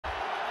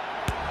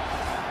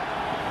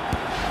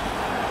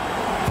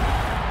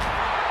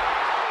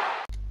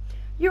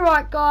You're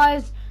right,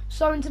 guys.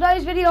 So in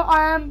today's video,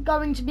 I am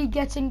going to be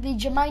getting the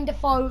Jermain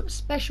Defoe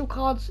special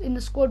cards in the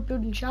squad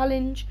building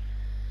challenge.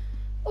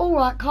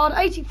 Alright, card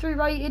 83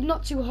 rated,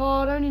 not too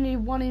hard, only need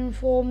one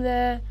inform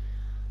there.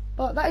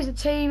 But that is the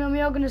team and we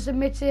are going to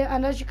submit it,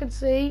 and as you can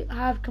see, I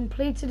have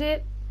completed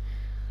it.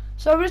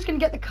 So we're just going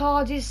to get the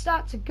cards. His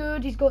stats are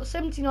good. He's got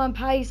 79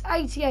 pace,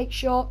 88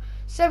 shot,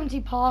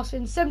 70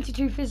 passing,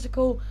 72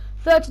 physical,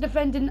 30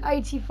 defending,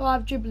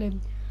 85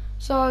 dribbling.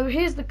 So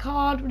here's the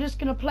card. We're just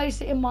going to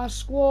place it in my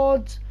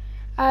squad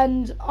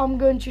and I'm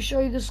going to show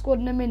you the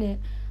squad in a minute.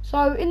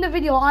 So in the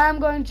video I am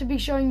going to be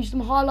showing you some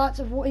highlights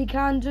of what he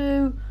can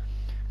do,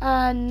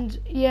 and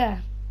yeah,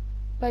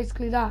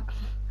 basically that.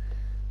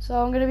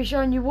 So I'm going to be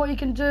showing you what he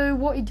can do,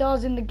 what he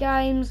does in the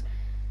games,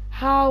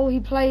 how he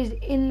plays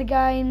in the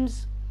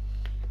games,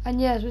 and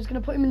yeah, so it's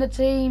going to put him in the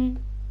team,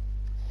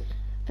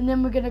 and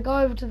then we're going to go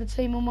over to the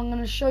team and I'm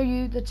going to show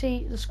you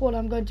the squad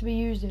I'm going to be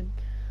using.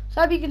 So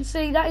as you can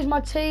see, that is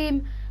my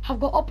team. I've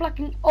got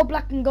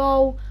Oblak in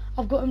goal.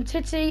 I've got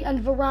Umtiti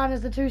and Varane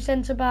as the two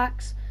centre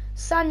backs.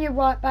 Sanya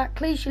right back,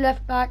 Clichy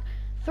left back.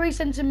 Three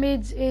centre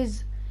mids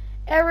is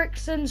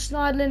Ericsson,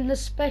 Schneidlin, the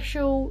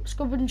special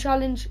squad building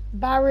challenge,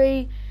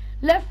 Barry.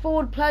 Left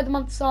forward, player of the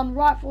month Son.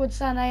 Right forward,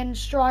 Sané, and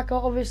striker,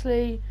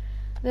 obviously,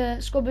 the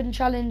squad building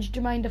challenge,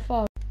 Jermain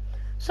Defoe.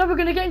 So we're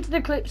going to get into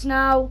the clips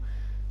now.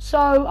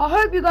 So I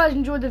hope you guys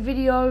enjoyed the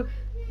video.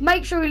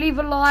 Make sure you leave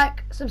a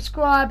like,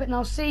 subscribe, and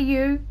I'll see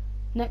you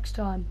next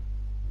time.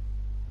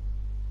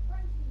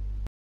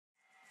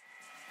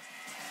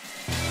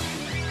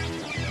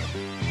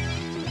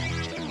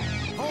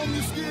 Hone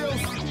your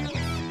skills.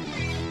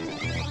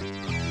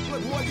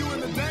 Look, boy, you in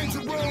the danger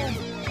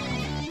room.